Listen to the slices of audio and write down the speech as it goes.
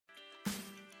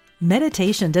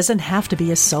Meditation doesn't have to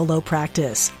be a solo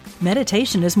practice.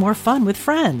 Meditation is more fun with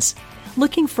friends.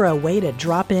 Looking for a way to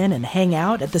drop in and hang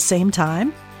out at the same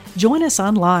time? Join us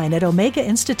online at Omega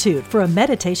Institute for a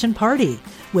meditation party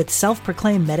with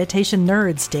self-proclaimed meditation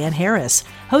nerds Dan Harris,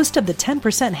 host of the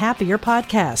 10% Happier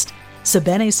podcast,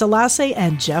 Sebene Selassie,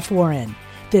 and Jeff Warren.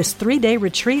 This 3-day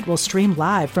retreat will stream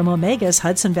live from Omega's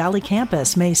Hudson Valley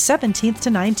campus May 17th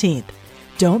to 19th.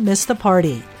 Don't miss the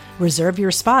party. Reserve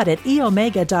your spot at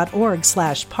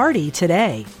eomega.org/party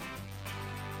today.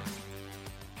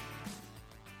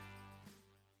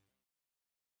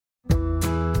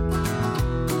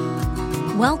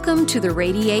 Welcome to the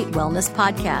Radiate Wellness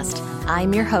Podcast.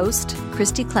 I'm your host,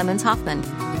 Christy Clemens Hoffman.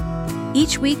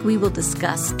 Each week we will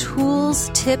discuss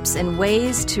tools, tips, and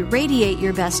ways to radiate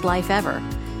your best life ever,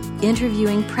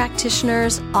 interviewing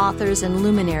practitioners, authors, and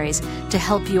luminaries to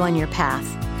help you on your path.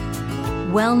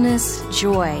 Wellness,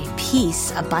 joy,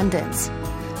 peace, abundance.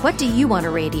 What do you want to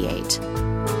radiate?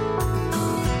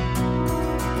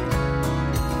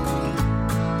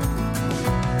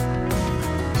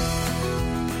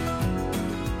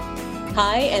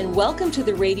 Hi, and welcome to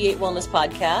the Radiate Wellness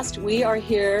Podcast. We are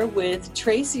here with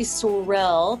Tracy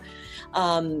Sorrell,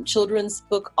 children's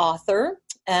book author,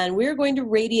 and we're going to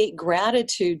radiate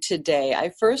gratitude today.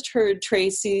 I first heard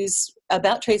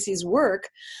about Tracy's work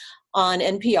on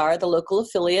NPR, the local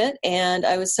affiliate, and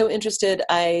I was so interested,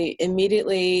 I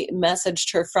immediately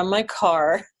messaged her from my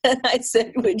car, and I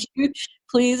said, would you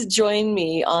please join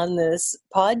me on this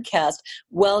podcast?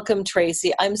 Welcome,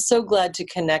 Tracy. I'm so glad to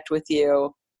connect with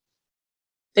you.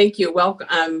 Thank you. Welcome.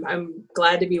 I'm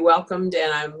glad to be welcomed,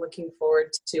 and I'm looking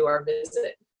forward to our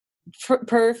visit.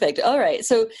 Perfect. All right.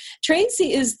 So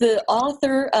Tracy is the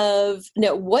author of,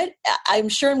 I'm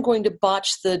sure I'm going to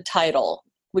botch the title.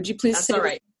 Would you please say? That's all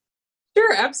right.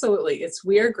 Sure, absolutely. It's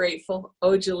We Are Grateful,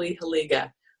 Ojali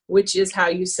Haliga, which is how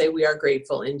you say we are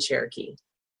grateful in Cherokee.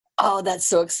 Oh, that's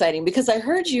so exciting, because I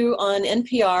heard you on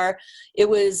NPR. It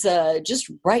was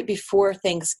just right before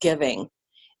Thanksgiving,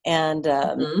 and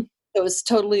it was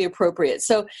totally appropriate.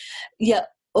 So, yeah,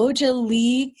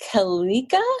 Ojali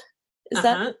Haliga? Is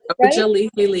that right? Ojali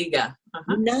Haliga.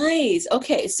 Nice.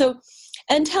 Okay. So,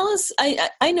 and tell us,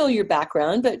 I know your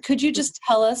background, but could you just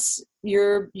tell us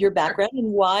your background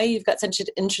and why you've got such an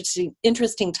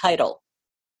interesting title?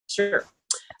 Sure.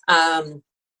 I'm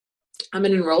an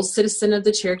enrolled citizen of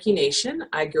the Cherokee Nation.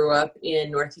 I grew up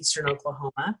in northeastern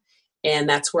Oklahoma, and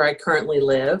that's where I currently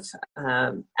live.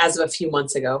 As of a few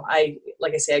months ago,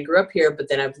 like I say, I grew up here, but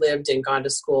then I've lived and gone to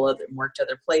school and worked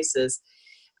other places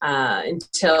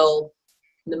until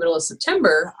in the middle of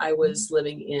September. I was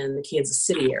living in the Kansas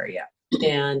City area,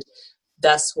 and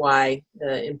that's why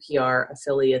the NPR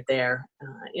affiliate there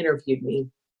interviewed me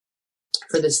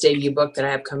for this debut book that I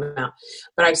have coming out.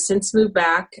 But I've since moved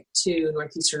back to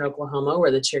northeastern Oklahoma, where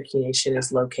the Cherokee Nation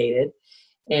is located,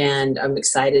 and I'm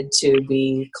excited to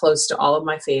be close to all of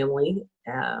my family.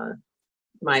 I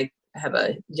have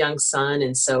a young son,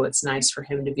 and so it's nice for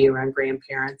him to be around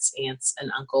grandparents, aunts,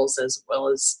 and uncles, as well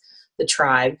as the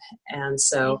tribe. And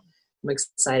so I'm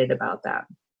excited about that.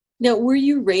 Now, were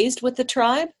you raised with the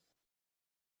tribe?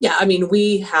 Yeah, I mean,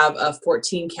 we have a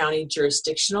 14-county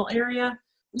jurisdictional area.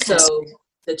 So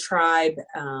the tribe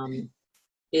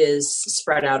is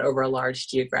spread out over a large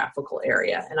geographical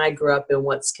area. And I grew up in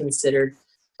what's considered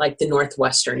like the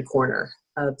northwestern corner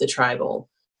of the tribal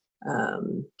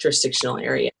jurisdictional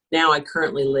area. Now I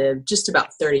currently live just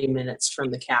about 30 minutes from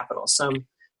the capital. So I'm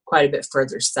quite a bit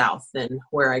further south than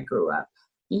where I grew up.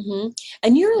 Mm-hmm.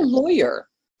 And you're a lawyer.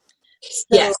 So.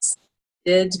 Yes.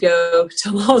 Did go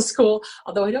to law school,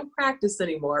 although I don't practice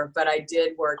anymore, but I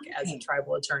did work as a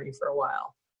tribal attorney for a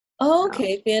while. Oh,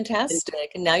 okay,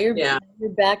 fantastic. And now you're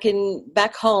back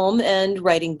home and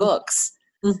writing books.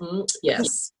 Mm-hmm.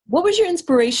 Yes. What was your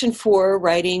inspiration for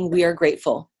writing We Are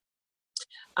Grateful?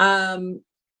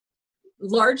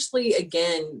 Largely,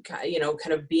 again,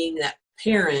 kind of being that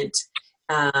parent,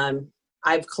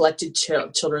 I've collected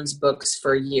children's books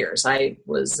for years. I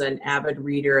was an avid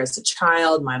reader as a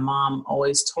child. My mom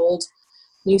always told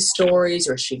me stories,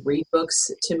 or she'd read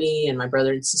books to me and my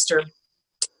brother and sister.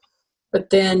 But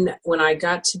then when I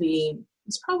got to be,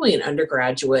 it's probably an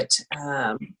undergraduate,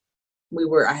 I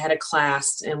had a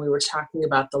class and we were talking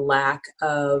about the lack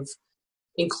of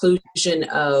inclusion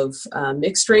of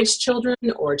mixed race children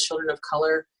or children of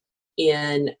color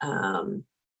in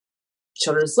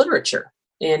children's literature,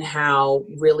 and how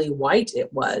really white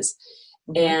it was.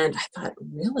 And I thought,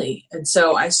 really? And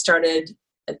so I started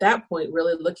at that point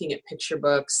really looking at picture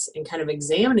books and kind of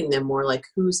examining them more, like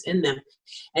who's in them,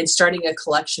 and starting a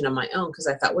collection of my own. Because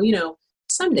I thought, well,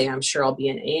 someday I'm sure I'll be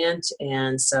an aunt.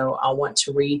 And so I'll want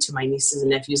to read to my nieces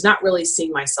and nephews, not really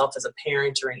seeing myself as a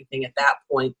parent or anything at that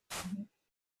point.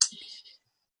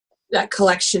 That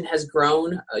collection has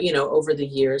grown, over the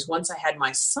years. Once I had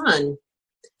my son,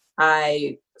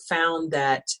 I found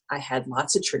that I had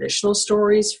lots of traditional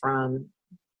stories from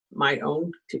my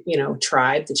own,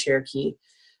 tribe, the Cherokee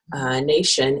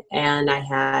Nation, and I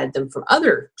had them from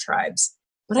other tribes,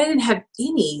 but I didn't have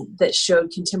any that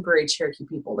showed contemporary Cherokee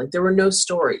people. Like there were no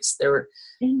stories.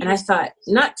 And I thought,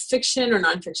 not fiction or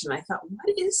nonfiction. I thought,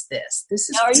 what is this? This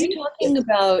is. Now, are you talking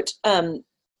about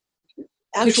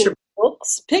actual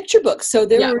books, picture books? So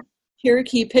there were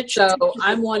Cherokee pictures. So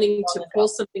I'm wanting to pull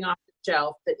something off the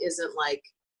shelf that isn't like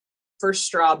First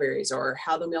Strawberries or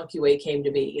How the Milky Way Came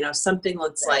to Be. Something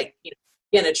that's like,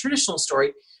 again, a traditional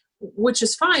story, which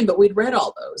is fine, but we'd read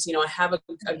all those. I have a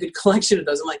good collection of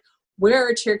those. I'm like, where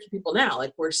are Cherokee people now?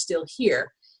 Like, we're still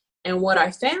here. And what I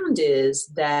found is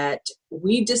that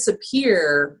we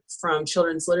disappear from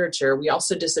children's literature. We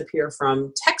also disappear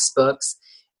from textbooks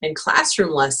and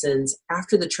classroom lessons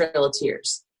after the Trail of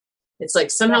Tears. It's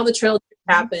like somehow the Trail of Tears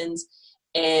happens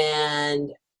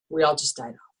and we all just died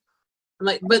off. I'm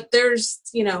like, but there's,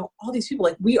 all these people,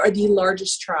 like we are the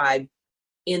largest tribe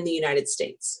in the United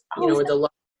States. We're the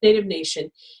largest Native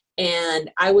nation. And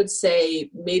I would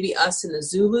say maybe us and the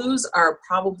Zulus are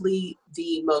probably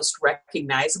the most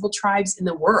recognizable tribes in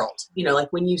the world.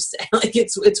 Like when you say, like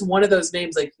it's one of those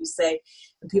names, like you say,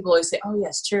 and people always say, oh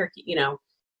yes, Cherokee,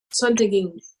 So I'm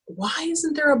thinking, why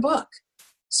isn't there a book?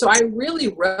 So I really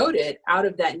wrote it out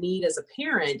of that need as a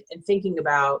parent and thinking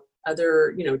about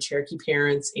other, Cherokee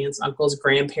parents, aunts, uncles,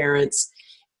 grandparents,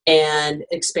 and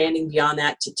expanding beyond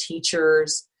that to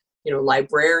teachers,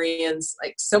 librarians.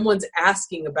 Like someone's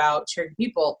asking about Cherokee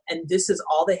people and this is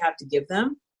all they have to give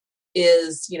them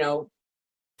is,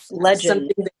 legend. Something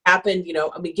that happened,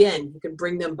 again, you can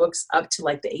bring them books up to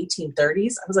like the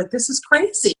 1830s. I was like, this is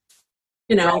crazy.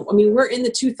 Right. We're in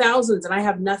the 2000s and I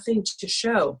have nothing to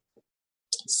show.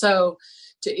 So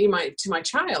to my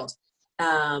child,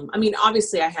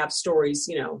 obviously I have stories,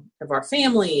 of our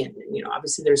family and,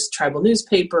 obviously there's tribal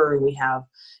newspaper and we have,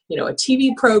 a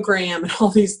TV program and all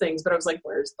these things, but I was like,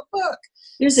 where's the book?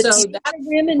 There's a TV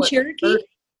program in Cherokee?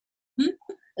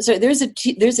 So there's a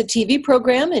TV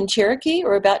program in Cherokee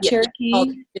or about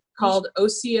Cherokee? It's called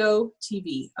OSIO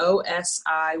TV,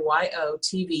 OSIYO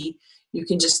TV. You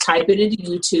can just type it into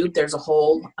YouTube. There's a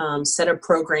whole set of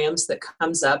programs that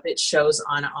comes up. It shows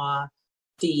on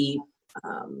the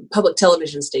public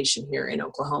television station here in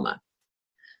Oklahoma.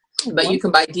 But you can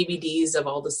buy DVDs of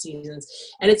all the seasons.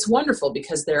 And it's wonderful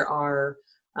because there are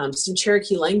some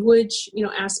Cherokee language,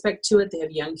 aspect to it. They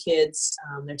have young kids.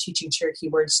 They're teaching Cherokee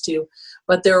words too.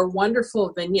 But there are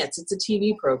wonderful vignettes. It's a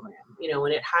TV program,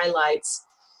 and it highlights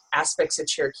aspects of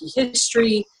Cherokee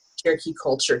history, Cherokee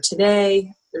culture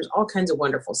today. There's all kinds of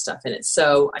wonderful stuff in it.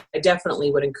 So I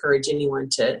definitely would encourage anyone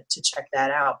to check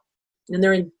that out. And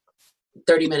they're in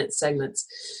 30-minute segments.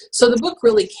 So the book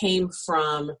really came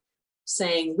from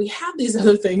saying, we have these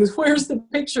other things. Where's the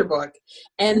picture book?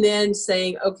 And then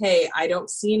saying, okay, I don't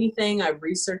see anything. I've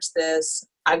researched this.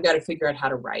 I've got to figure out how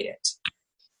to write it.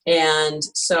 And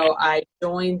so I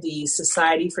joined the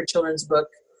Society for Children's Book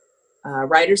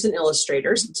Writers and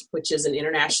Illustrators, which is an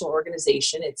international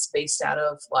organization. It's based out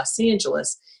of Los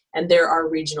Angeles, and there are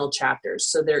regional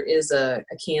chapters. So there is a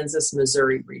Kansas,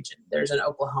 Missouri region. There's an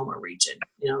Oklahoma region.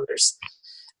 There's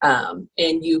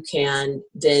and you can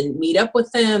then meet up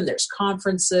with them. There's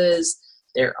conferences.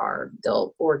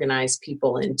 They'll organize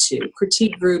people into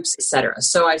critique groups, etc.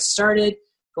 So I started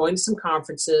going to some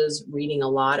conferences, reading a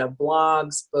lot of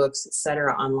blogs, books,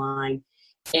 etc. online,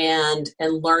 and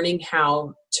learning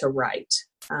how to write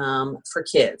for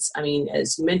kids.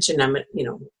 As you mentioned, I'm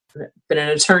been an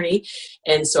attorney,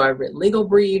 and so I've written legal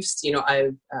briefs.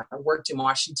 I've worked in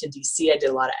Washington D.C. I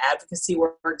did a lot of advocacy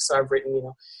work, so I've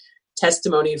written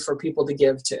testimony for people to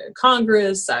give to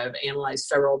Congress. I've analyzed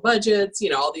federal budgets.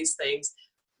 All these things.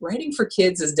 Writing for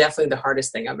kids is definitely the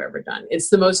hardest thing I've ever done. It's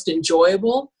the most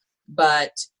enjoyable,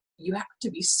 but you have to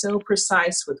be so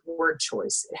precise with word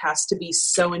choice. It has to be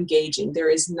so engaging. There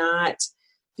is not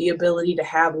the ability to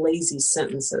have lazy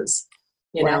sentences,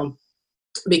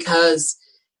 because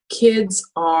kids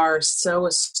are so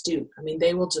astute.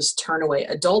 They will just turn away.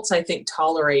 Adults, I think,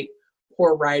 tolerate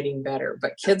poor writing better,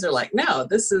 but kids are like, no,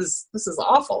 this is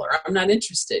awful, or I'm not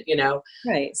interested,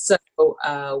 Right. So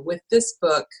with this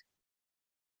book,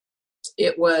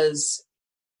 it was,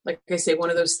 like I say, one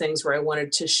of those things where I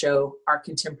wanted to show our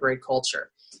contemporary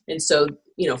culture. And so,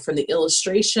 from the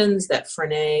illustrations that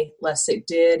Frene Lessig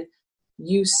did,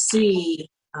 you see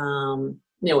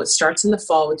it starts in the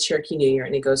fall with Cherokee New Year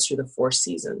and it goes through the 4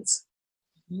 seasons.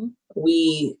 Mm-hmm.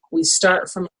 We start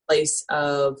from a place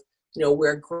of,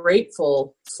 we're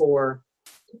grateful for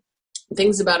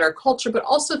things about our culture, but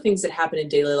also things that happen in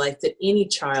daily life that any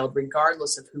child,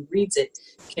 regardless of who reads it,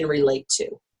 can relate to.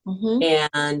 Mm-hmm.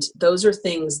 And those are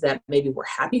things that maybe we're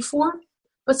happy for,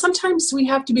 but sometimes we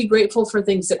have to be grateful for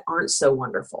things that aren't so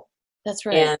wonderful. That's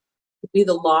right. And be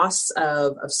the loss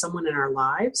of someone in our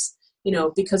lives,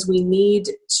 because we need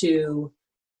to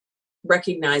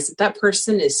recognize that that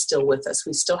person is still with us.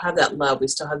 We still have that love. We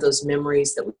still have those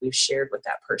memories that we've shared with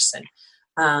that person.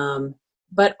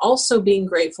 But also being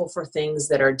grateful for things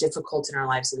that are difficult in our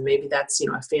lives. And maybe that's,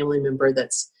 a family member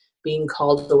that's being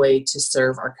called away to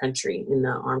serve our country in the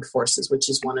armed forces, which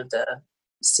is one of the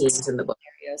scenes in the book.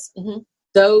 Mm-hmm.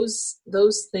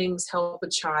 Those things help a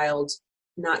child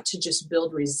not to just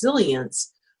build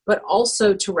resilience, but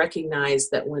also to recognize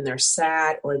that when they're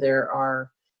sad or there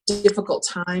are difficult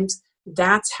times,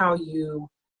 that's how you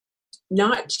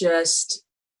not just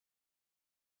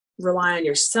rely on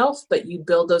yourself, but you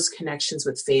build those connections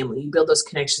with family, you build those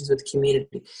connections with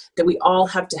community, that we all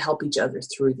have to help each other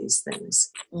through these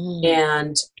things. Mm.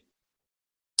 And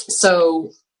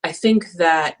so I think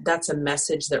that that's a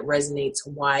message that resonates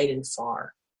wide and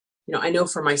far. I know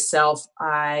for myself,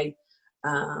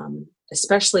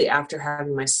 especially after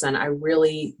having my son, I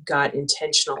really got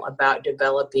intentional about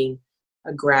developing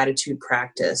a gratitude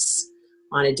practice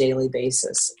on a daily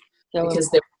basis. Because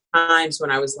there were times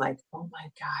when I was like, oh my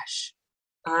gosh,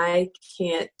 I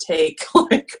can't take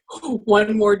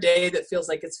one more day that feels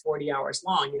like it's 40 hours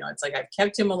long. It's like I've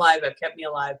kept him alive, I've kept me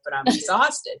alive, but I'm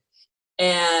exhausted.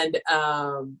 And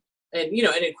of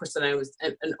course then I was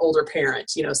an older parent,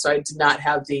 so I did not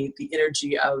have the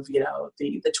energy of,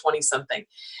 the 20 something.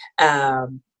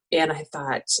 And I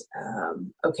thought,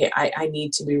 okay, I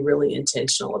need to be really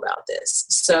intentional about this.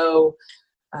 So,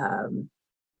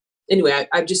 anyway,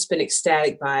 I've just been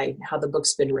ecstatic by how the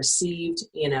book's been received.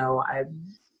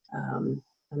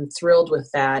 I'm thrilled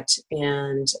with that.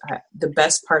 And the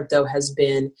best part though has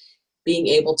been being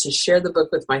able to share the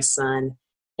book with my son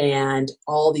and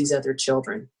all these other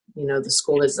children. The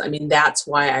school is, that's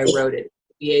why I wrote it,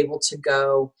 be able to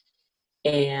go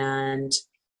and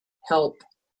help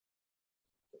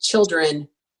children,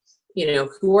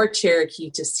 who are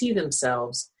Cherokee to see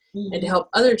themselves, mm-hmm. and to help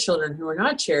other children who are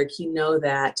not Cherokee know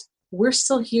that we're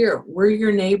still here. We're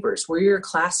your neighbors. We're your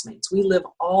classmates. We live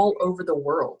all over the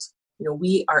world.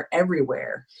 We are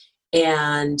everywhere.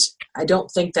 And I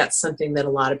don't think that's something that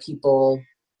a lot of people,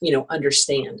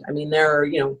 understand. There are,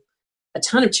 a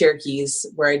ton of Cherokees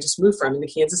where I just moved from in the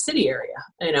Kansas City area,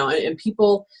 and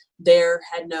people there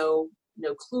had no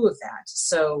clue of that.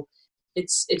 So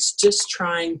it's just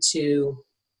trying to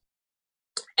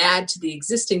add to the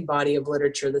existing body of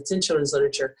literature that's in children's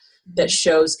literature that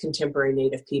shows contemporary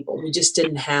Native people. We just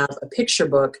didn't have a picture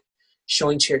book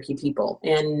showing Cherokee people.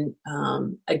 And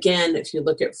again, if you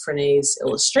look at Frene's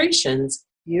illustrations,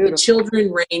 beautiful. The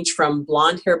children range from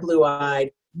blonde hair,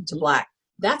 blue-eyed to black.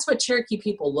 That's what Cherokee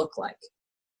people look like.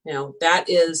 That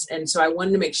is, and so I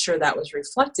wanted to make sure that was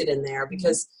reflected in there,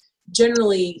 because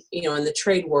generally, in the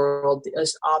trade world, the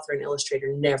author and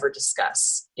illustrator never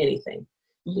discuss anything.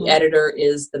 Mm-hmm. The editor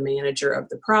is the manager of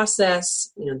the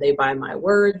process. They buy my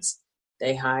words.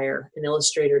 They hire an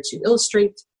illustrator to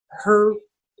illustrate her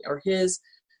or his,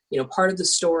 part of the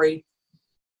story.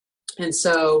 And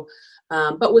so,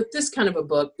 but with this kind of a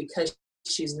book, because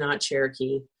she's not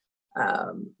Cherokee,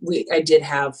 I did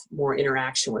have more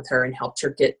interaction with her and helped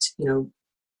her get,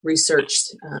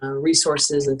 researched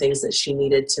resources and things that she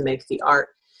needed to make the art.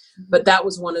 But that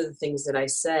was one of the things that I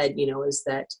said, is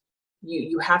that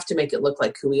you have to make it look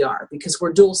like who we are, because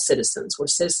we're dual citizens. We're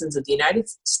citizens of the United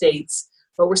States,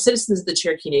 but we're citizens of the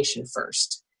Cherokee Nation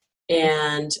first.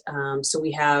 And so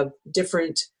we have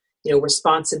different,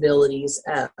 responsibilities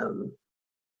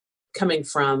coming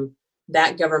from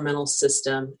that governmental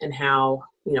system and how,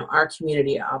 our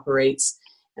community operates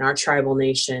and our tribal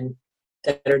nation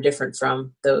that are different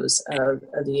from those of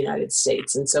the United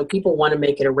States. And so people want to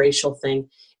make it a racial thing.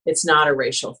 It's not a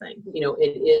racial thing.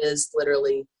 It is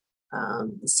literally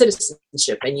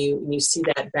citizenship. And you see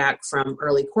that back from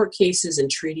early court cases and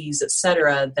treaties, et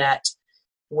cetera, that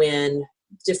when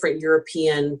different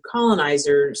European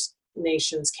colonizers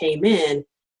nations came in,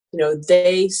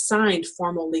 they signed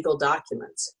formal legal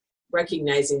documents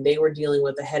recognizing they were dealing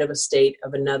with the head of a state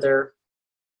of another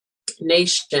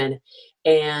nation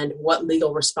and what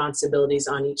legal responsibilities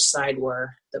on each side were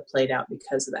that played out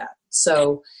because of that.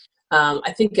 So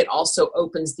I think it also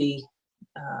opens the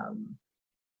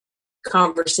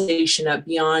conversation up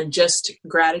beyond just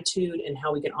gratitude and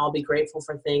how we can all be grateful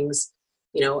for things,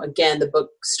 again, the book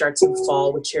starts in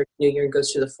fall with Cherokee New Year and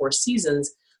goes through the 4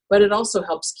 seasons, but it also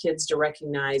helps kids to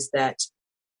recognize that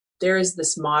there is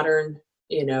this modern,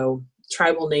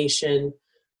 tribal nation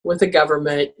with a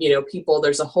government, people,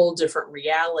 there's a whole different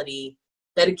reality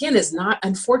that, again, is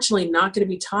unfortunately not going to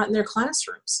be taught in their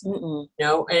classrooms.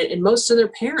 And most of their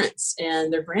parents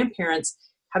and their grandparents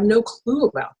have no clue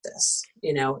about this,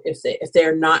 if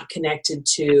they're not connected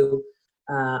to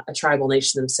a tribal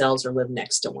nation themselves or live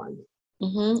next to one.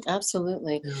 Mm-hmm,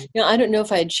 absolutely. I don't know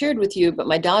if I had shared with you, but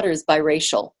my daughter is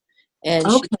biracial, and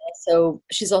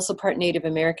she's also part Native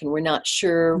American. We're not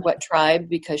sure what tribe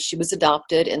because she was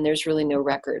adopted, and there's really no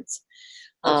records.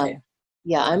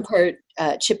 I'm part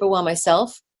Chippewa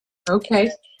myself. Okay.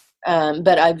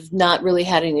 But I've not really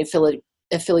had any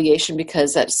affiliation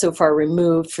because that's so far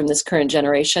removed from this current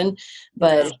generation.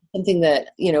 But something that,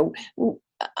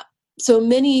 so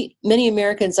many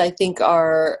Americans, I think,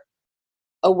 are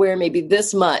aware maybe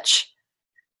this much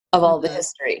of all the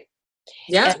history.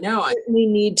 Yeah, I certainly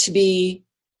need to be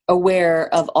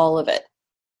aware of all of it.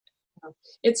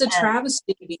 It's a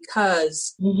travesty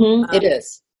because it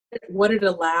is. What it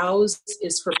allows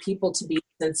is for people to be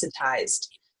sensitized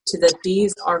to that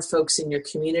these are folks in your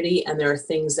community and there are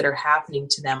things that are happening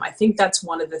to them. I think that's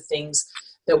one of the things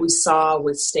that we saw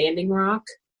with Standing Rock,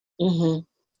 is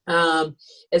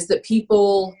that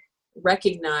people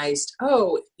recognized,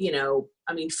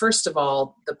 first of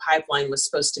all, the pipeline was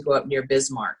supposed to go up near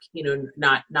Bismarck,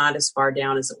 not as far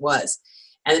down as it was.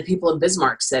 And the people in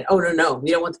Bismarck said, oh, no,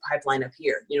 we don't want the pipeline up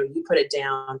here. You put it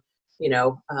down,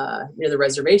 near the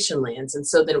reservation lands. And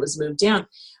so then it was moved down.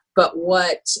 But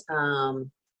what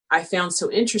I found so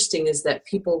interesting is that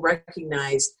people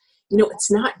recognized,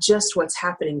 it's not just what's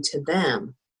happening to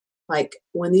them. Like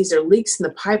when these are leaks in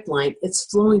the pipeline, it's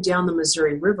flowing down the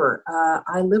Missouri River.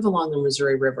 I live along the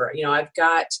Missouri River. I've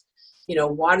got,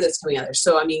 water that's coming out there.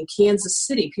 So, Kansas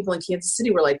City, people in Kansas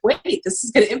City were like, wait, this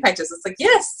is going to impact us. It's like,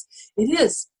 yes, it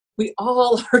is. We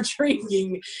all are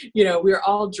drinking, we're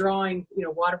all drawing,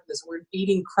 water from this. We're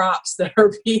eating crops that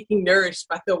are being nourished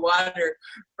by the water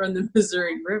from the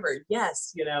Missouri River.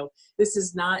 Yes, this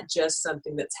is not just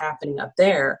something that's happening up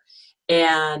there.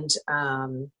 And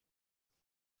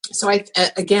so I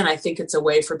think it's a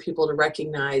way for people to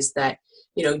recognize that,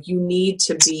 you need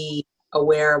to be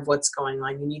aware of what's going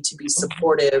on. You need to be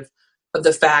supportive of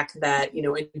the fact that,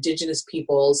 Indigenous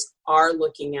peoples are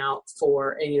looking out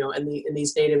for, and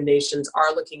these Native nations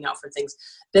are looking out for things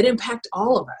that impact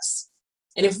all of us.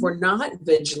 And if we're not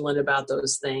vigilant about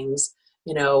those things,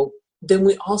 then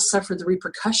we all suffer the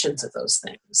repercussions of those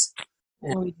things.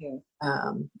 And, we do.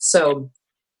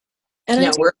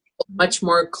 We're much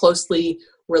more closely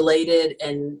related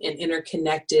and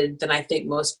interconnected than I think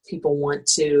most people want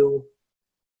to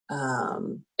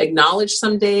acknowledge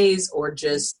some days, or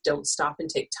just don't stop and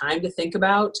take time to think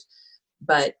about.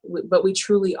 But we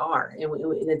truly are, and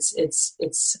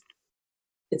it's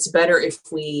better if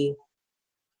we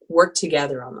work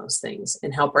together on those things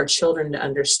and help our children to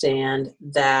understand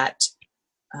that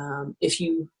if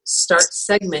you start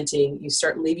segmenting, you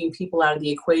start leaving people out of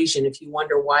the equation. If you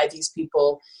wonder why these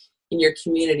people in your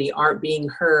community aren't being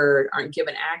heard, aren't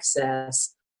given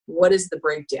access, what is the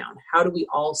breakdown? How do we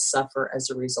all suffer as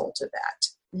a result of that?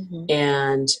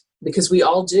 And because we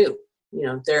all do,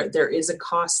 there is a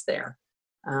cost there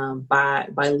by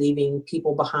leaving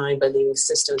people behind, by leaving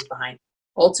systems behind.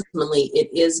 Ultimately, it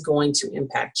is going to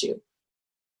impact you.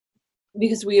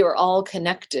 Because we are all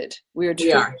connected. We are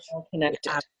all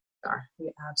connected.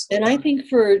 We absolutely and I think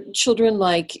for children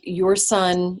like your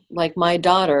son, like my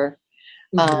daughter,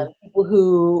 people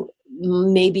who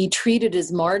may be treated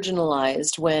as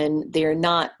marginalized when they're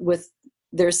not with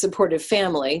their supportive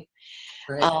family,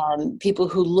 people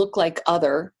who look like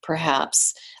other,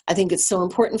 perhaps, I think it's so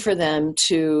important for them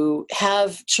to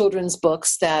have children's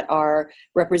books that are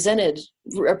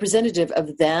representative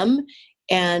of them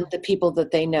and the people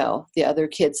that they know, the other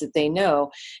kids that they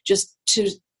know, just to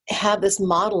have this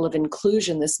model of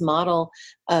inclusion, this model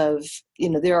of,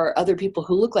 there are other people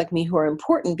who look like me who are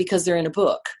important because they're in a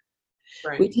book.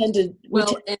 Right. We tend to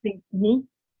think.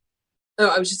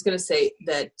 I was just going to say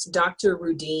that Dr.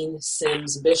 Rudine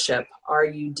Sims Bishop,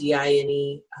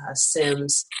 Rudine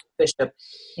Sims Bishop,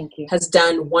 Thank you, has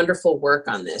done wonderful work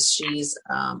on this. She's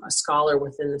a scholar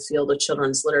within the field of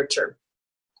children's literature.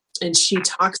 And she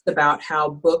talks about how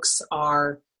books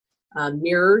are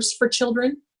mirrors for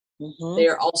children. They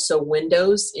are also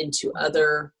windows into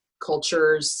other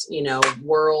cultures,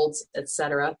 worlds,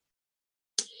 etc.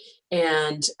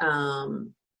 And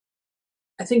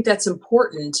I think that's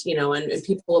important, and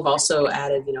people have also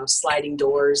added, sliding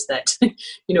doors that,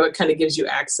 it kind of gives you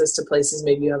access to places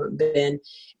maybe you haven't been.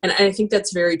 And I think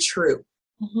that's very true.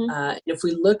 Mm-hmm. If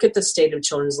we look at the state of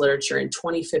children's literature in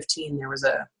 2015, there was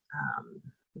a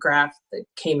graph that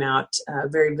came out,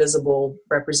 very visible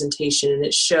representation, and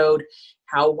it showed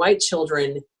how white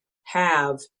children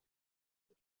have,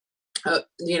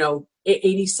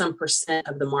 80 some percent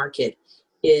of the market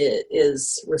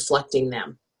is reflecting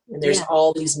them. And there's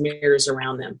all these mirrors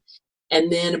around them.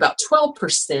 And then about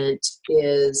 12%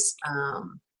 is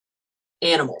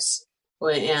animals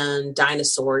and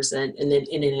dinosaurs and then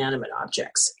inanimate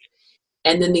objects.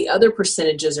 And then the other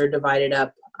percentages are divided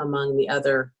up among the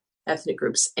other ethnic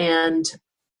groups. And,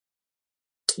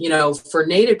 for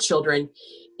Native children,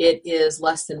 it is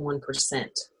less than 1%.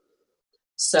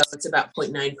 So it's about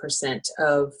 0.9%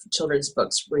 of children's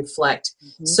books reflect.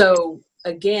 Mm-hmm. So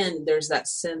again, there's that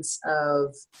sense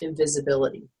of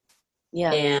invisibility.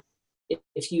 Yeah. And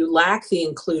if you lack the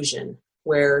inclusion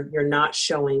where you're not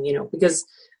showing, because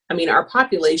our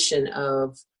population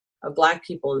of Black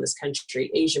people in this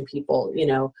country, Asian people,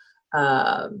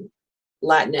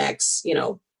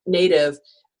 Latinx, Native,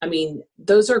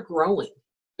 those are growing.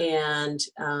 And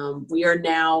we are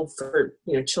now, for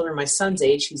children my son's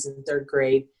age, he's in third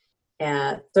grade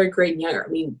and younger.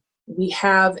 We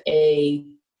have a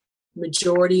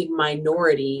majority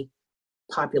minority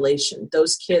population.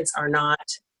 Those kids are not,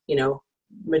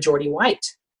 majority white,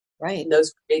 right? In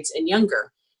those grades and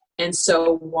younger. And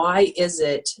so why is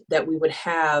it that we would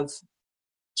have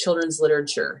children's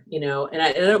literature, and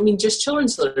I don't mean just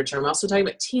children's literature. I'm also talking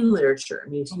about teen literature.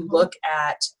 If you look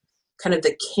at kind of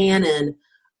the canon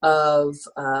of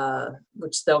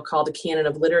which they'll call the canon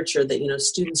of literature that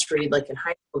students read like in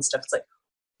high school and stuff, it's like,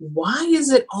 why is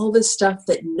it all this stuff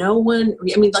that no one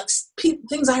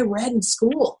things I read in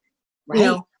school,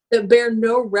 right, that bear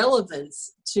no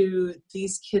relevance to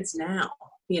these kids now,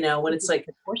 when it's like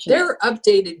they're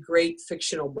updated great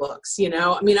fictional books,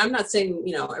 I'm not saying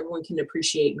everyone can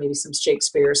appreciate maybe some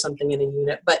Shakespeare or something in a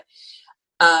unit, but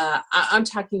I'm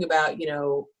talking about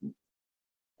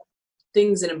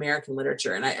things in American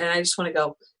literature. And I just want to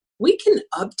go, we can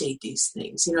update these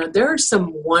things. There are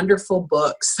some wonderful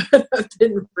books that have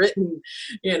been written,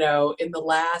 in the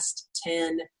last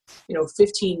 10,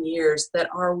 15 years that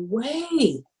are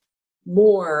way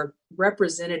more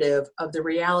representative of the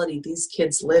reality these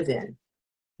kids live in.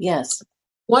 Yes.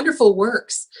 Wonderful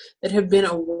works that have been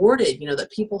awarded,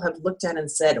 that people have looked at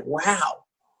and said, wow,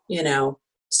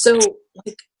 so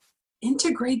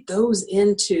integrate those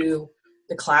into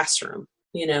the classroom,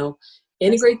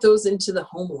 integrate those into the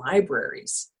home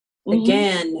libraries. Mm-hmm.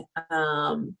 Again,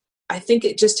 I think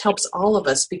it just helps all of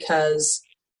us because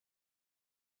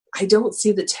I don't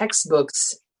see the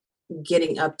textbooks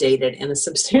getting updated in a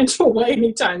substantial way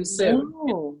anytime soon.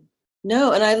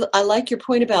 No. And I like your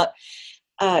point about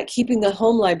keeping the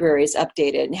home libraries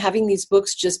updated and having these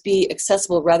books just be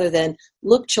accessible rather than,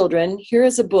 look, children, here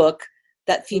is a book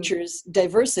that features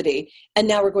diversity, and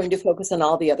now we're going to focus on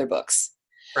all the other books.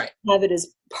 Right. Have it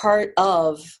as part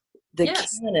of the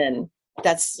canon.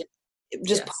 That's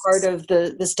just part of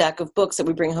the stack of books that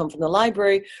we bring home from the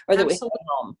library or that we have at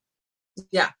home.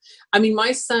 Yeah.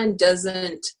 My son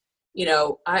doesn't,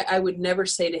 I would never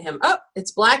say to him, oh,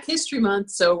 it's Black History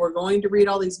Month, so we're going to read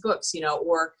all these books,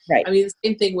 or, right. The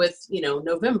same thing with,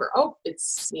 November. Oh,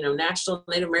 it's, National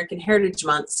Native American Heritage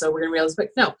Month, so we're going to read all these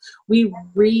books. No, we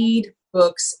read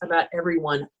books about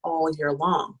everyone all year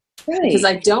long. Right. Because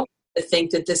I don't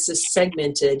think that this is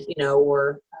segmented,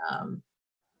 or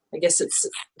I guess it's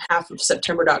half of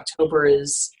September to October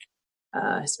is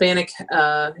Hispanic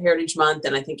Heritage Month,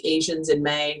 and I think Asians in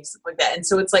May, stuff like that. And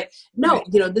so it's like, no,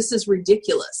 this is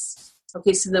ridiculous.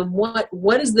 Okay, so then what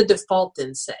is the default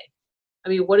then say?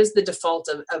 What is the default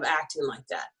of acting like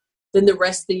that? Then the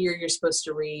rest of the year you're supposed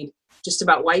to read just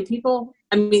about white people?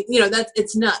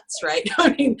 It's nuts, right?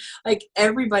 Like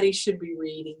everybody should be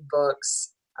reading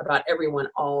books about everyone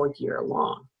all year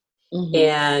long. Mm-hmm.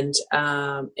 And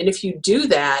if you do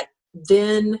that,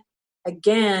 then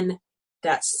again,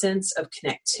 that sense of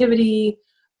connectivity,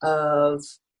 of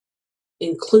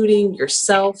including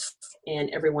yourself and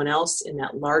everyone else in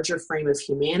that larger frame of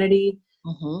humanity,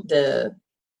 mm-hmm.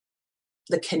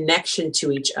 the connection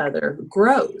to each other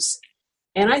grows.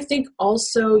 And I think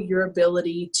also your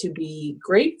ability to be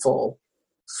grateful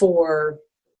for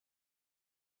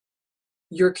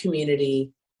your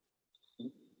community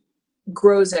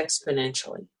grows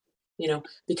exponentially,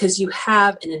 because you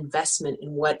have an investment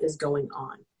in what is going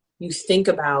on. You think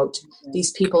about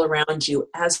these people around you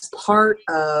as part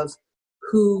of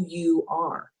who you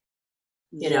are,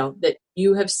 that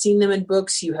you have seen them in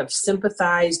books, you have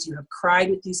sympathized, you have cried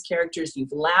with these characters,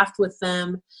 you've laughed with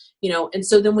them, and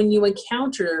so then when you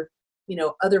encounter,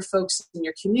 other folks in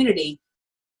your community,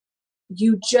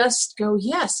 you just go,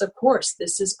 yes, of course,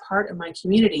 this is part of my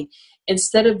community,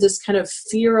 instead of this kind of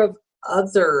fear of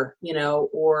other,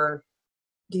 or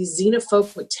these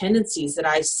xenophobic tendencies that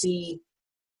I see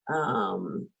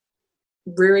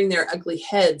rearing their ugly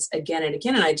heads again and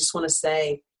again. And I just want to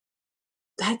say,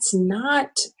 that's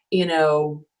not,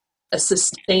 a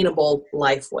sustainable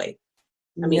life way.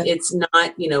 I mean, it's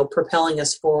not, propelling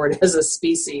us forward as a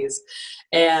species.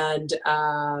 And,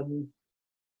 on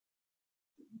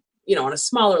a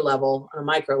smaller level, on a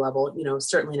micro level,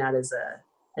 certainly not as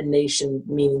a nation,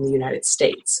 meaning the United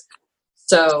States.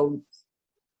 So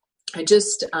I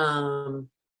just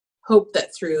hope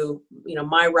that through,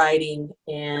 my writing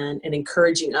and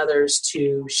encouraging others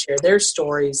to share their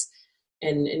stories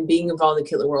and being involved in the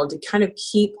Kidlit world, to kind of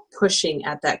keep pushing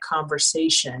at that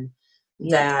conversation,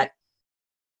 that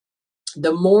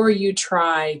the more you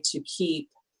try to keep,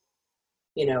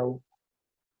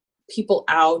 people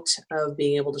out of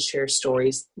being able to share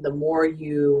stories, the more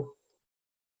you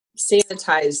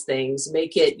sanitize things,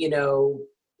 make it,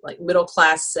 like middle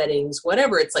class settings,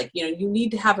 whatever. It's like, you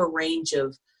need to have a range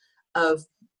of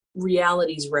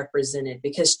realities represented,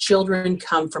 because children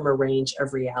come from a range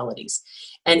of realities.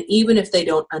 And even if they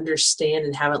don't understand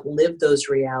and haven't lived those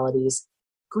realities,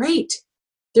 great.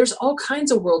 There's all kinds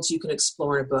of worlds you can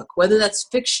explore in a book, whether that's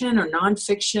fiction or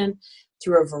nonfiction,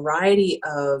 through a variety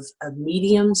of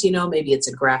mediums. Maybe it's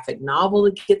a graphic novel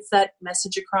that gets that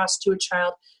message across to a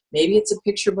child. Maybe it's a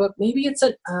picture book. Maybe it's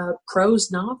a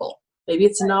prose novel. Maybe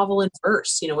it's a novel in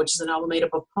verse, which is a novel made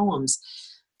up of poems.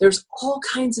 There's all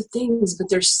kinds of things, but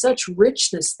there's such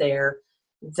richness there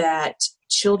that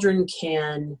children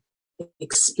can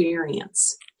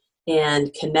experience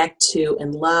and connect to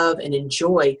and love and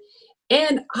enjoy.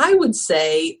 And I would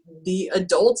say the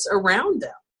adults around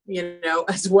them,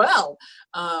 as well,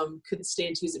 could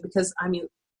stand to use it. Because,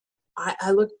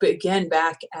 I look again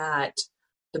back at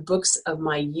the books of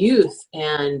my youth,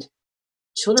 and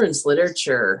children's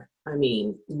literature,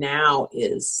 now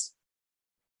is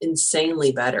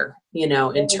insanely better,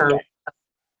 in terms of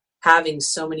having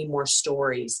so many more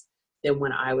stories than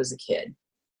when I was a kid,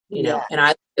 and I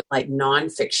look at like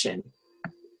nonfiction.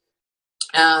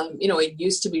 It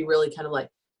used to be really kind of like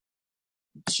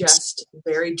just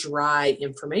very dry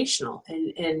informational,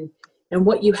 and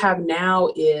what you have now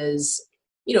is,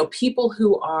 people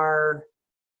who are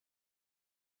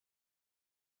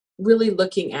really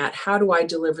looking at, how do I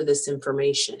deliver this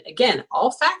information? Again,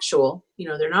 all factual,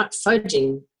 they're not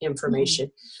fudging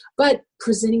information, but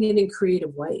presenting it in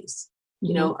creative ways.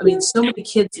 So many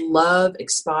kids love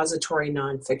expository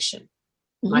nonfiction.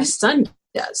 My son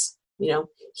does,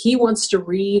 he wants to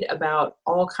read about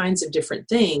all kinds of different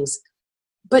things,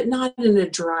 but not in a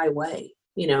dry way.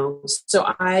 So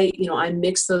I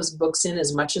mix those books in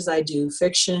as much as I do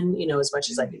fiction, as much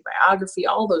as I do biography,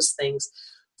 all those things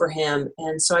for him.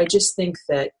 And so I just think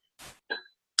that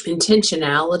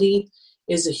intentionality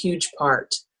is a huge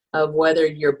part of whether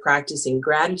you're practicing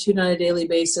gratitude on a daily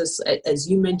basis, as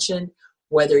you mentioned,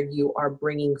 whether you are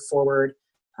bringing forward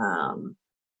a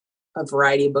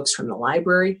variety of books from the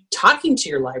library, talking to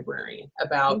your librarian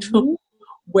about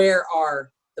where are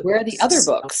the other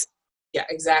books. Yeah,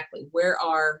 exactly. Where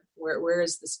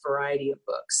is this variety of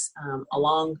books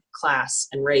along class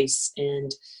and race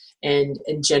and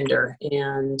gender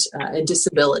and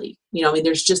disability?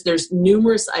 There's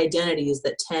numerous identities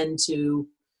that tend to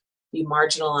be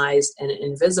marginalized and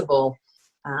invisible,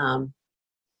 and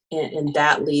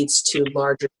that leads to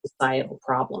larger societal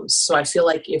problems. So I feel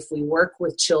like if we work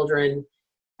with children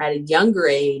at a younger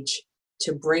age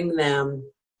to bring them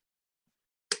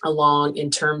along in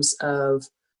terms of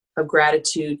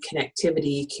gratitude,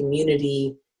 connectivity,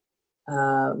 community,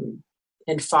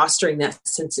 and fostering that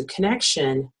sense of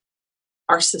connection,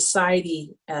 our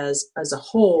society as a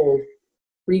whole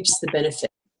reaps the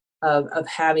benefit of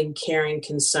having caring,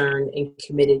 concerned, and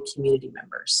committed community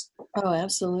members. Oh,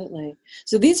 absolutely.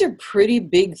 So these are pretty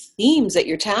big themes that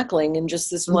you're tackling in just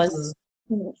this one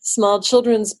small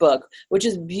children's book, which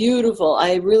is beautiful.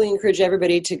 I really encourage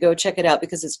everybody to go check it out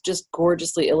because it's just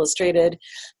gorgeously illustrated.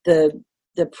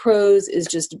 The prose is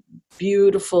just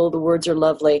beautiful. The words are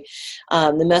lovely.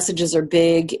 The messages are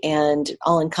big and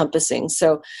all-encompassing.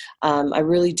 So I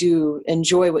really do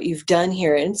enjoy what you've done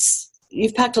here. And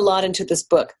you've packed a lot into this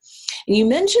book. And you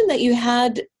mentioned that you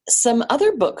had some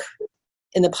other book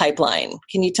in the pipeline.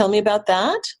 Can you tell me about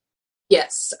that?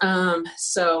 Yes.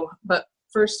 But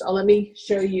first, let me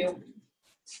show you,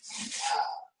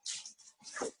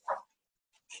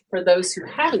 for those who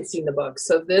haven't seen the book.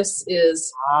 So this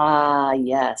is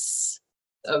yes,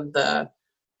 of the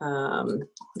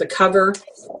cover.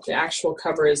 The actual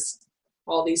cover is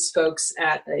all these folks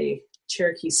at a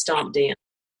Cherokee Stomp Dance,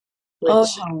 Oh, which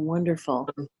how wonderful.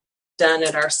 done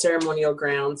at our ceremonial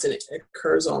grounds, and it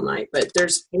occurs all night. But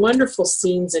there's wonderful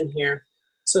scenes in here.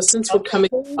 So since we're coming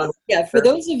on, yeah, for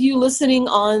those of you listening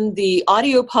on the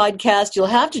audio podcast, you'll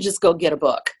have to just go get a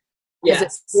book because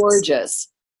it's gorgeous.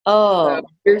 Oh,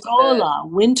 here's Hola,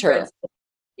 winter.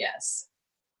 Yes.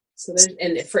 So there's,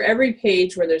 and for every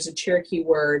page where there's a Cherokee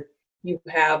word, you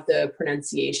have the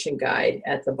pronunciation guide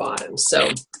at the bottom.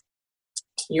 So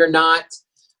you're not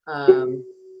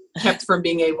kept from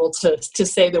being able to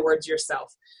say the words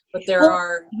yourself. But there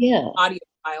are audio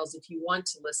files if you want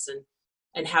to listen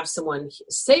and have someone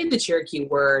say the Cherokee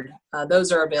word.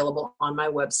 Those are available on my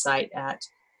website at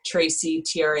Tracy,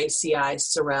 Traci,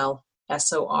 Sorrell,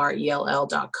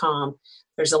 SORELL.com.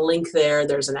 There's a link there.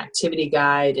 There's an activity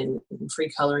guide and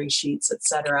free coloring sheets,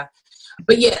 etc.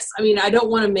 But yes, I mean, I don't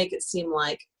want to make it seem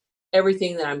like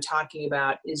everything that I'm talking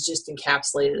about is just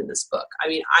encapsulated in this book. I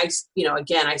mean,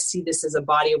 again, I see this as a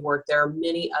body of work. There are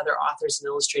many other authors and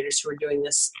illustrators who are doing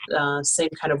this same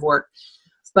kind of work.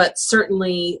 But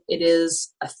certainly it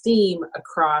is a theme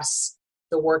across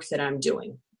the work that I'm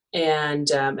doing. And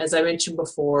as I mentioned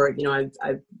before,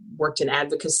 I've worked in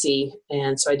advocacy,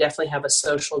 and so I definitely have a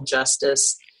social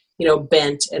justice,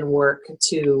 bent and work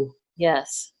to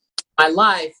my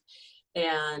life.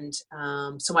 And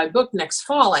so my book next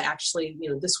fall, I actually,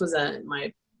 this was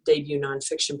my debut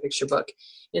nonfiction picture book.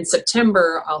 In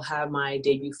September, I'll have my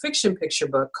debut fiction picture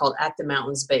book called At the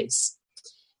Mountain's Base.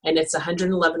 And it's a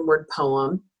 111-word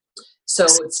poem. So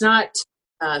it's not,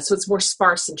 so it's more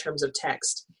sparse in terms of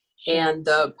text. And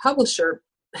the publisher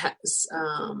has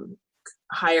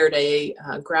hired a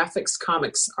graphics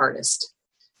comics artist.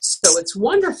 So it's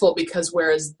wonderful because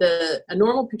whereas a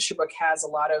normal picture book has a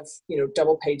lot of,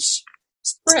 double page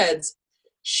spreads,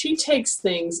 she takes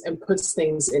things and puts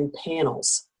things in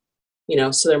panels,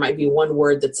 so there might be one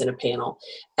word that's in a panel.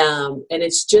 And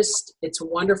it's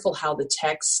wonderful how the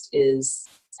text is,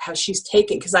 how she's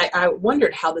taken, because I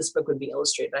wondered how this book would be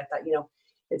illustrated. I thought,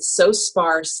 it's so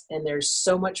sparse and there's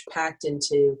so much packed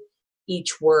into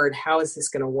each word. How is this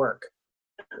going to work?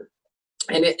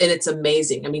 And it's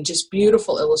amazing. I mean, just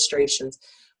beautiful illustrations.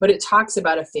 But it talks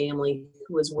about a family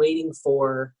who is waiting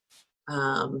for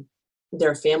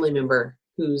their family member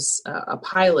who's a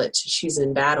pilot. She's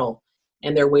in battle,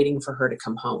 and they're waiting for her to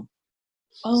come home.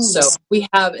 Oh. So we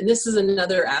have, and this is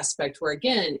another aspect where,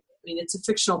 again, I mean, it's a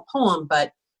fictional poem,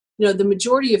 but the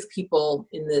majority of people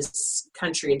in this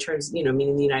country, in terms,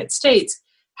 meaning the United States,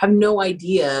 have no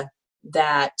idea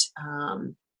that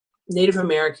Native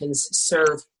Americans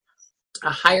serve a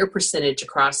higher percentage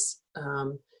across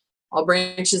all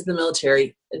branches of the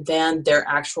military than their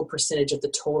actual percentage of the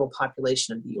total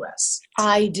population of the U.S.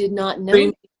 I did not know.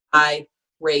 Very high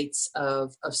rates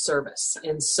of service.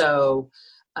 And so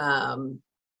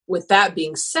with that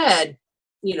being said,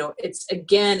 it's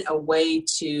again a way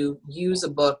to use a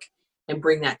book and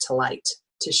bring that to light,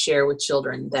 to share with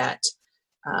children that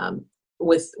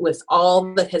with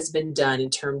all that has been done in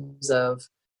terms of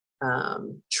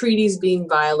treaties being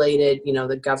violated,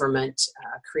 the government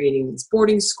creating these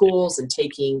boarding schools and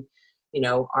taking,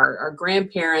 our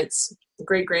grandparents,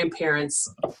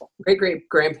 great-grandparents,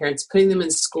 great-great-grandparents, putting them in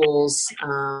schools,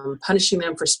 punishing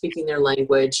them for speaking their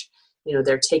language.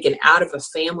 They're taken out of a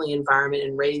family environment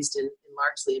and raised in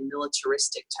largely a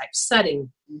militaristic type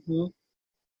setting. Mm-hmm.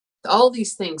 All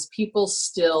these things, people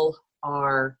still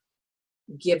are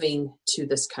giving to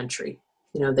this country.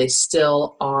 They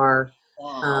still are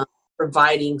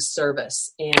providing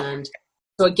service. And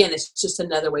so again, it's just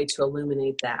another way to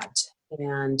illuminate that.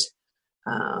 And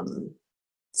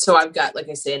so I've got, like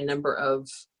I say, a number of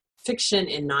fiction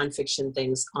and nonfiction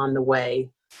things on the way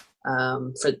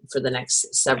for the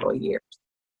next several years.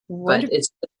 Wonderful. But it's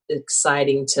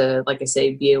exciting to, like I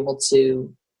say, be able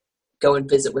to go and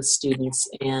visit with students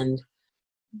and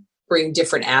bring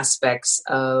different aspects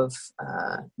of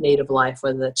Native life,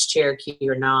 whether that's Cherokee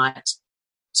or not,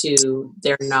 to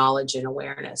their knowledge and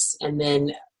awareness. And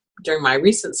then during my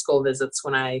recent school visits,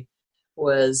 when I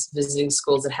was visiting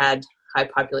schools that had high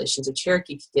populations of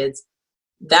Cherokee kids,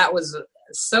 that was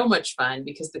so much fun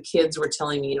because the kids were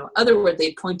telling me,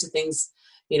 they'd point to things,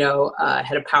 I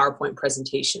had a PowerPoint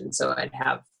presentation. So I'd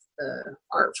have the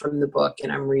art from the book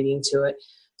and I'm reading through it.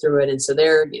 And so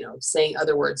they're, saying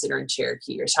other words that are in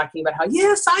Cherokee or talking about how,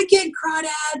 yes, I get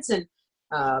crawdads. And,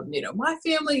 my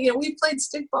family, we played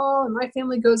stickball and my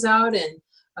family goes out and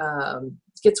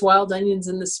gets wild onions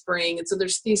in the spring. And so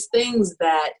there's these things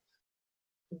that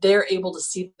they're able to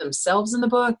see themselves in the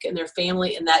book and their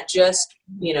family. And that just,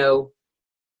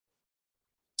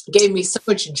 gave me so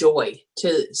much joy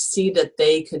to see that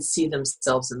they could see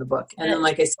themselves in the book. And then,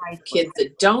 like I said, kids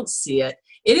that don't see it,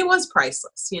 it was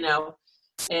priceless,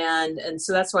 and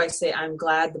so that's why I say I'm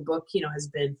glad the book, has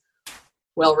been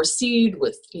well received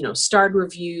with, starred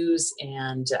reviews,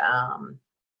 and,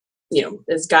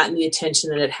 has gotten the attention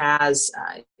that it has.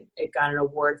 It got an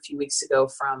award a few weeks ago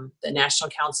from the National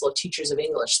Council of Teachers of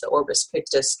English, the Orbis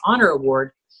Pictus Honor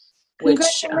Award.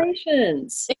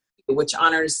 Congratulations. Which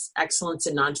honors excellence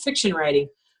in nonfiction writing.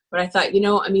 But I thought,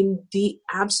 the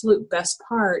absolute best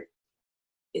part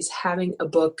is having a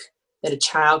book that a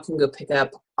child can go pick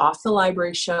up off the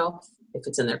library shelf. If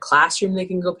it's in their classroom, they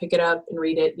can go pick it up and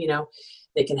read it.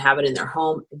 They can have it in their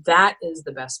home. That is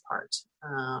the best part,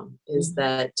 is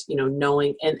that,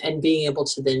 knowing and being able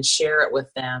to then share it with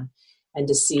them and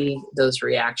to see those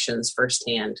reactions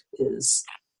firsthand is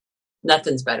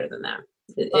nothing's better than that.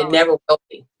 It never will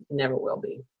be. It never will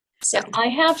be. So I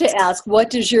have to ask, what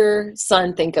does your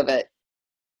son think of it?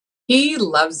 He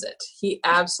loves it. He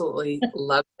absolutely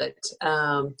loves it.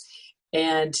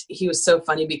 And he was so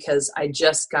funny because I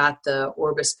just got the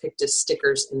Orbis Pictus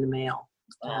stickers in the mail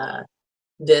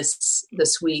this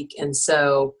week. And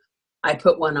so I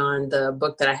put one on the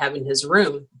book that I have in his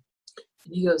room.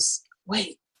 And he goes,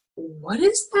 "Wait, what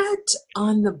is that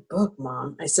on the book,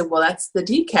 Mom?" I said, "Well, that's the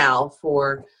decal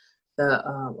for the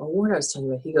award I was talking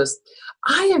about." He goes,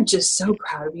 "I am just so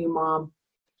proud of you, Mom."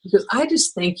 He goes, "I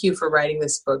just thank you for writing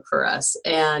this book for us."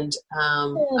 And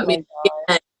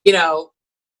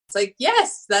it's like,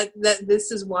 yes, that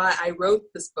this is why I wrote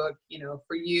this book,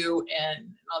 for you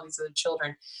and all these other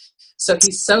children. So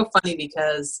he's so funny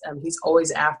because he's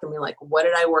always after me, like, what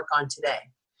did I work on today?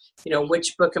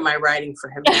 Which book am I writing for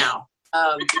him now?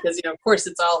 Because, of course,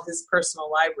 it's all his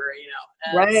personal library,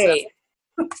 And right.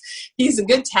 So he's a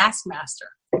good taskmaster.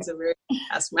 He's a very good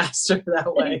taskmaster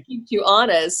that way. He keeps you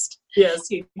honest. Yes,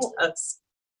 he does.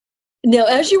 Now,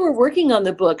 as you were working on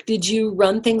the book, did you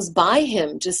run things by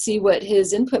him to see what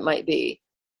his input might be?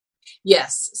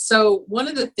 Yes. So one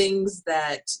of the things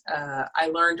that I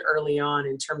learned early on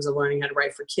in terms of learning how to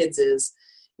write for kids is,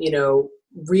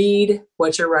 read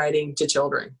what you're writing to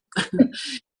children.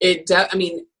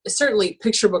 Certainly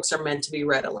picture books are meant to be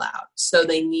read aloud. So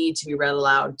they need to be read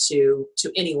aloud to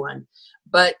anyone.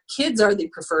 But kids are the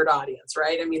preferred audience,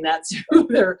 right? That's who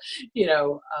they're,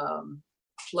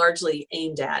 largely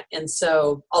aimed at. And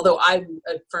so, although I'm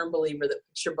a firm believer that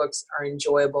picture books are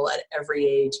enjoyable at every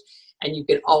age, and you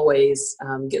can always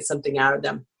get something out of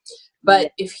them.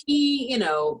 But if he,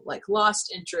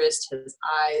 lost interest, his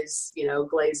eyes,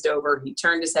 glazed over, he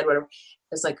turned his head, whatever,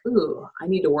 it's like, ooh, I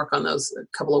need to work on those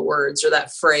couple of words or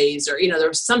that phrase, or, there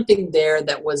was something there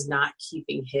that was not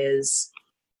keeping his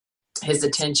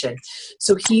attention.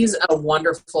 So he's a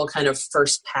wonderful kind of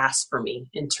first pass for me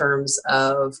in terms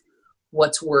of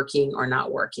what's working or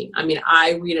not working.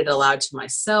 I read it aloud to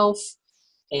myself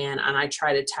and I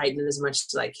try to tighten it as much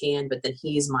as I can, but then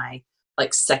he's my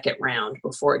second round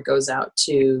before it goes out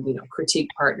to, critique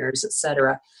partners,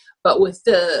 etc. But with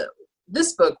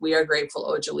this book, We Are Grateful,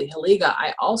 Ojali Haliga,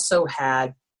 I also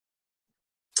had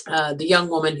the young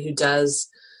woman who does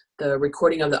the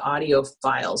recording of the audio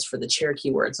files for the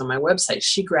Cherokee words on my website.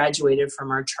 She graduated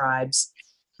from our tribe's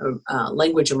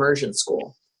language immersion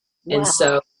school. Wow. And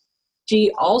so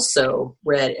she also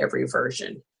read every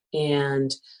version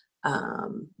and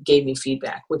gave me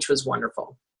feedback, which was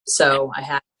wonderful. So I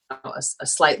had a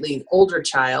slightly older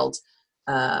child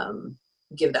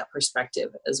give that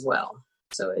perspective as well.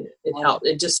 So it helped.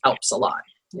 It just helps a lot.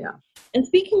 Yeah. And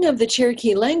speaking of the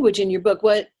Cherokee language in your book,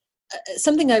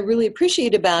 something I really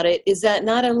appreciate about it is that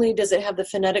not only does it have the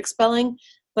phonetic spelling,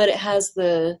 but it has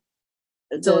the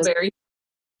syllabary.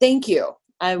 Thank you.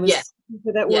 I was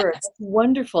for that word. Yes. It's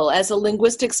wonderful. As a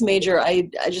linguistics major, I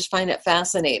just find it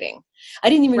fascinating. I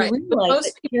didn't even realize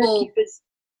that Cherokee is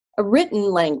a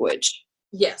written language.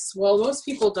 Yes. Well, most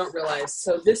people don't realize.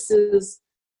 So this is,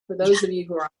 for those of you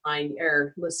who are online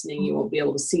or listening, you won't be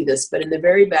able to see this, but in the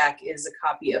very back is a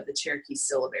copy of the Cherokee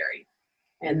syllabary.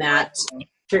 And that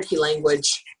Cherokee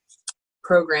language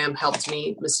program helped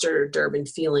me. Mr. Durbin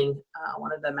Feeling,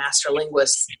 one of the master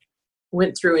linguists,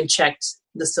 went through and checked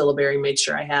the syllabary, made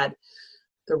sure I had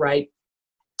the right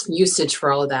usage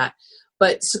for all of that.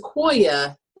 But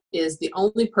Sequoia is the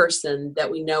only person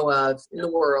that we know of in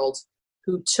the world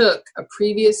who took a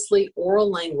previously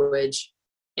oral language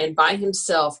and by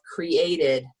himself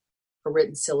created a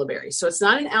written syllabary. So it's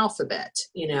not an alphabet,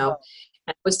 And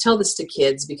I always tell this to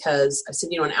kids because I said,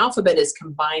 an alphabet is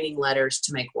combining letters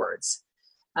to make words.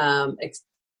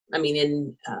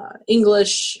 In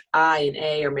English, I and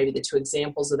A are maybe the two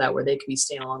examples of that where they could be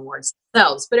standalone words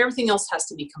themselves, but everything else has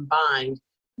to be combined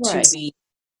to be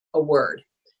a word.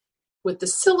 With the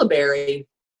syllabary,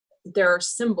 there are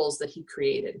symbols that he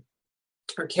created,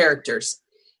 or characters,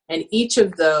 and each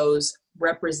of those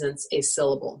represents a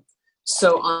syllable.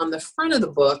 So on the front of the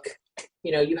book,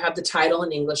 you have the title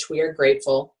in English, We Are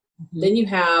Grateful. Mm-hmm. Then you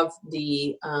have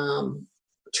the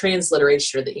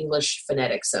transliteration, or the English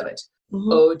phonetics of it.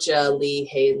 Mm-hmm. O, li,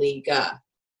 he, li, ga.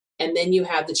 And then you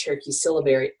have the Cherokee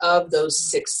syllabary of those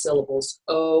 6 syllables.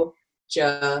 O,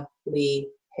 li,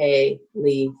 he,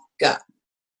 li, ga.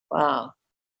 Wow.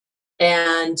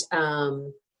 And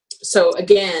so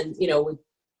again, with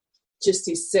just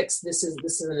these 6, this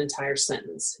is an entire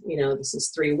sentence. This is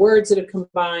 3 words that have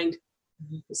combined.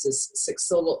 This is 6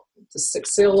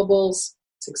 syllables,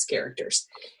 6 characters.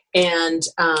 And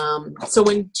so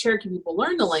when Cherokee people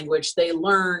learn the language, they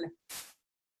learn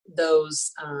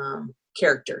those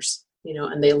characters,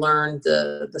 and they learn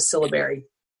the syllabary.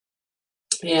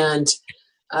 And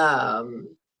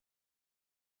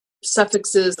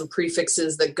suffixes and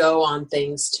prefixes that go on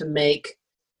things to make,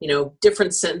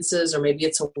 different sentences, or maybe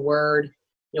it's a word,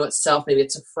 itself, maybe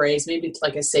it's a phrase, maybe it's,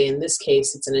 like I say, in this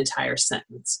case, it's an entire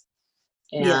sentence.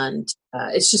 And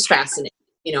it's just fascinating.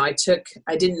 I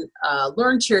didn't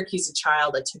learn Cherokee as a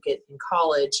child. I took it in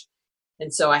college.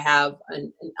 And so I have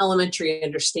an elementary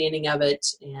understanding of it,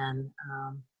 and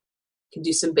can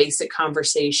do some basic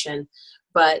conversation.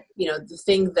 But, the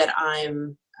thing that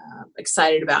I'm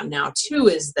excited about now too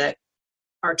is that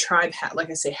our tribe,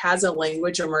 has a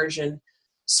language immersion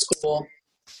school.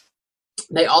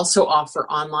 They also offer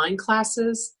online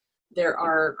classes. There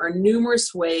are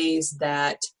numerous ways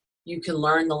that you can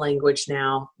learn the language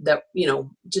now that,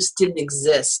 just didn't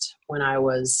exist when I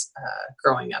was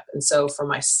growing up. And so for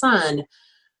my son,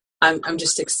 I'm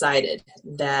just excited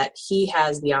that he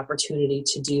has the opportunity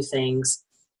to do things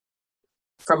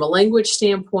from a language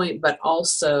standpoint, but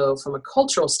also from a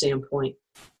cultural standpoint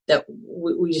that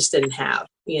we just didn't have,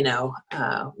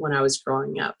 when I was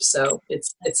growing up. So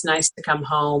it's nice to come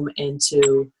home and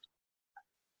to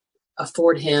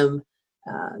afford him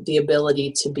the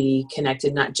ability to be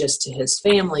connected, not just to his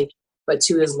family, but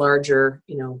to his larger,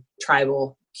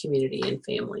 tribal community and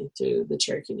family through the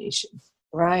Cherokee Nation.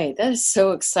 Right. That is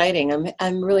so exciting.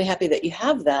 I'm really happy that you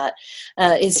have that.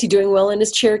 Is he doing well in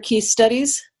his Cherokee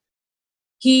studies?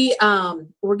 We're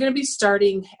going to be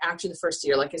starting after the first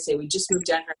year. Like I say, we just moved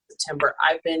down here in September.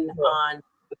 I've been on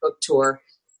the book tour.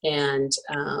 And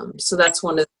so that's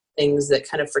one of the things that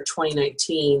kind of for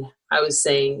 2019, I was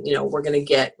saying, we're going to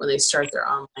get, when they start their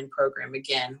online program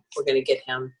again, we're going to get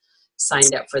him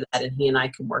signed up for that. And he and I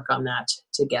can work on that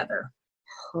together.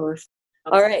 Perfect.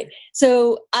 All right.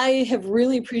 So I have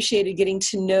really appreciated getting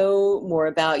to know more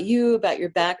about you, about your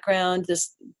background,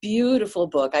 this beautiful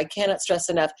book. I cannot stress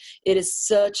enough. It is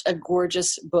such a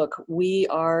gorgeous book. We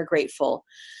are grateful.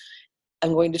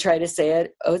 I'm going to try to say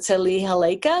it.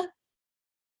 Otsalihaleka?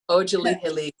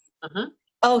 Ojalihaleka. Uh-huh.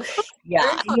 Oh,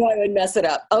 yeah, I knew I would mess it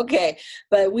up. Okay,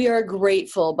 but We Are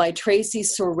Grateful by Tracy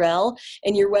Sorrell,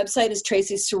 and your website is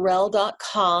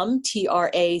tracysorrell.com,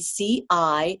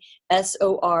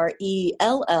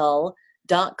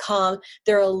 TracySorrell.com.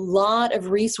 There are a lot of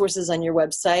resources on your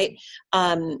website.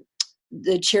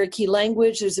 The Cherokee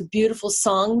language, there's a beautiful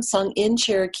song sung in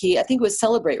Cherokee. I think it was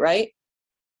Celebrate, right?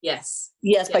 Yes.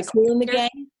 Yes, by Kool and the Gang.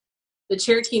 The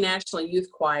Cherokee National Youth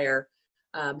Choir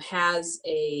has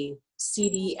a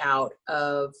CD out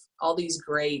of all these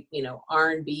great,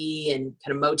 R&B and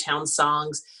kind of Motown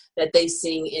songs that they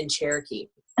sing in Cherokee.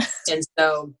 And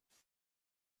so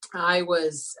I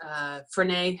was,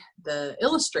 Frenay, the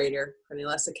illustrator, Frenay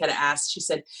Lesiketa asked, she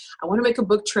said, I want to make a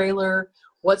book trailer.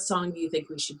 What song do you think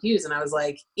we should use? And I was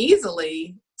like,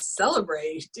 easily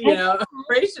Celebrate,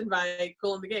 Celebration by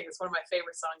Kool and the Gang. It's one of my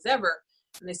favorite songs ever.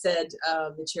 And they said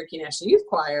the Cherokee National Youth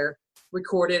Choir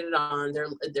recorded it on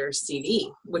their CD,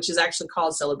 which is actually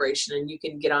called Celebration. And you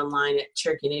can get online at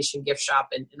Cherokee Nation Gift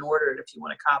Shop and order it if you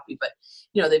want a copy. But,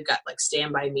 they've got like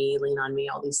Stand By Me, Lean On Me,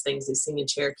 all these things they sing in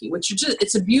Cherokee, which are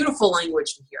it's a beautiful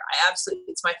language to hear.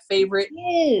 It's my favorite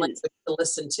language to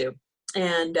listen to.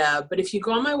 And, but if you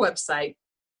go on my website,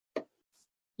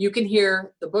 you can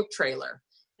hear the book trailer.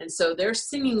 And so they're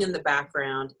singing in the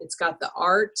background. It's got the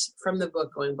art from the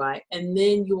book going by. And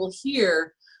then you will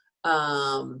hear,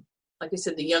 like I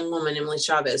said, the young woman, Emily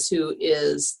Chavez, who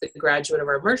is the graduate of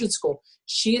our immersion school.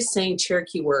 She is saying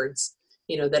Cherokee words,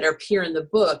 that appear in the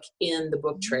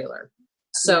book trailer.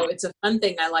 So it's a fun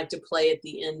thing I like to play at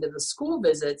the end of the school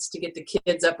visits to get the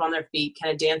kids up on their feet,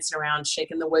 kind of dancing around,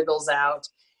 shaking the wiggles out.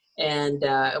 And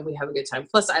we have a good time.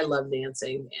 Plus, I love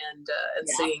dancing and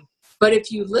singing. But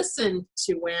if you listen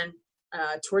to when,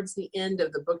 towards the end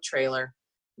of the book trailer,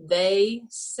 they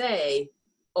say,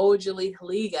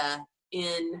 Ojalihaleka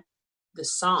in the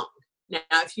song. Now,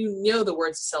 if you know the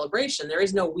words of celebration, there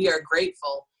is no "we are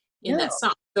grateful" in that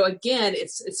song. So again,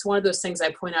 it's one of those things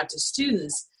I point out to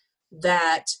students,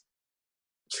 that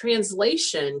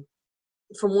translation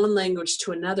from one language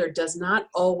to another does not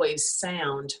always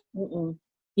sound,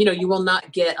 you will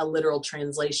not get a literal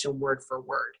translation word for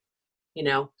word,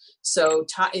 So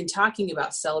in talking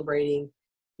about celebrating,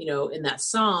 in that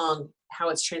song, how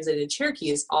it's translated in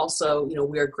Cherokee is also,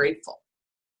 we are grateful.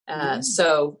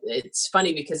 So it's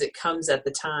funny because it comes at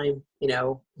the time,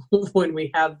 when we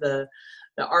have the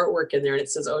artwork in there and it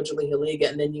says Ojali Haliga,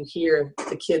 and then you hear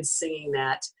the kids singing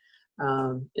that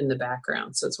in the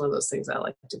background. So it's one of those things I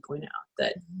like to point out,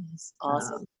 that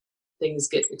awesome. Things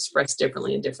get expressed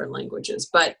differently in different languages.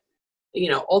 But,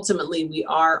 ultimately we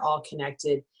are all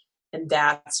connected. And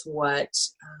that's what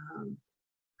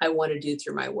I want to do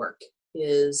through my work,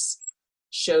 is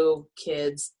show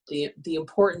kids the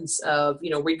importance of,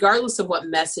 regardless of what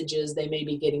messages they may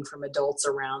be getting from adults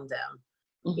around them,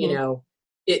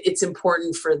 it's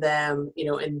important for them,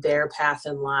 in their path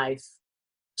in life,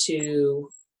 to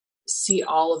see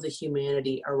all of the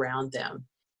humanity around them,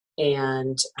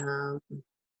 and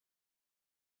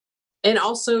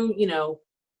also,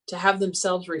 to have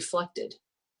themselves reflected,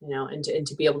 and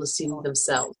to be able to see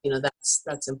themselves,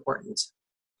 that's important.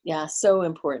 Yeah, so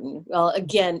important. Well,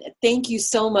 again, thank you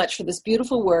so much for this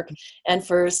beautiful work and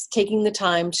for taking the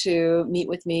time to meet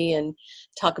with me and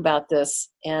talk about this.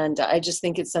 And I just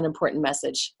think it's an important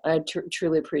message. I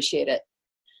truly appreciate it.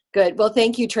 Good. Well,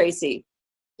 thank you, Tracy.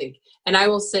 And I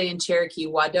will say in Cherokee,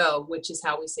 Wado, which is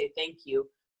how we say thank you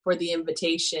for the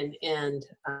invitation and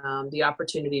the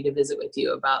opportunity to visit with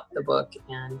you about the book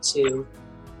and to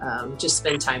just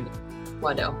spend time with you.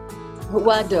 Wado.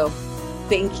 Wado.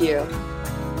 Thank you.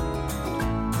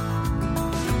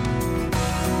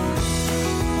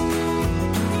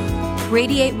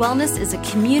 Radiate Wellness is a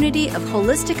community of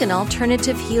holistic and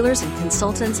alternative healers and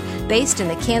consultants based in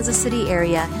the Kansas City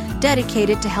area,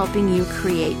 dedicated to helping you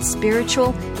create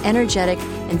spiritual, energetic,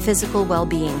 and physical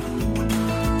well-being.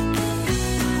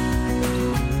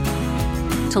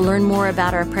 To learn more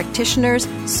about our practitioners,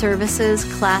 services,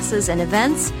 classes, and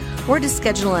events, or to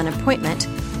schedule an appointment,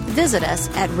 visit us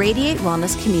at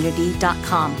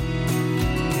radiatewellnesscommunity.com.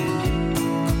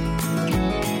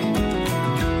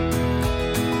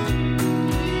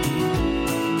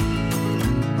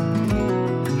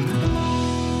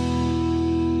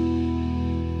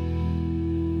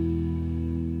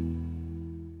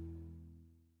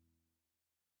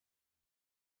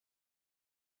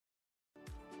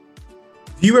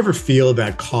 Do you ever feel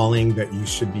that calling that you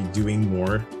should be doing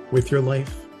more with your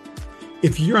life?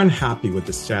 If you're unhappy with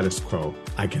the status quo,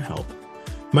 I can help.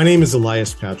 My name is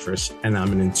Elias Patras, and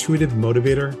I'm an intuitive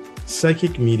motivator,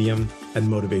 psychic medium, and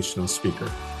motivational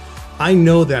speaker. I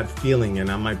know that feeling,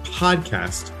 and on my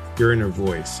podcast, Your Inner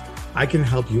Voice, I can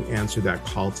help you answer that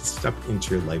call to step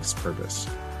into your life's purpose.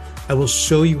 I will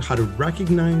show you how to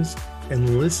recognize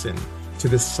and listen to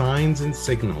the signs and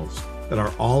signals that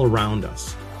are all around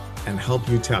us, and help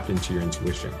you tap into your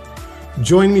intuition.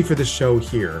 Join me for the show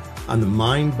here on the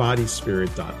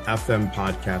MindBodySpirit.fm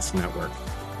podcast network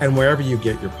and wherever you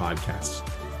get your podcasts.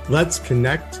 Let's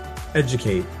connect,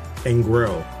 educate, and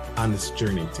grow on this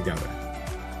journey together.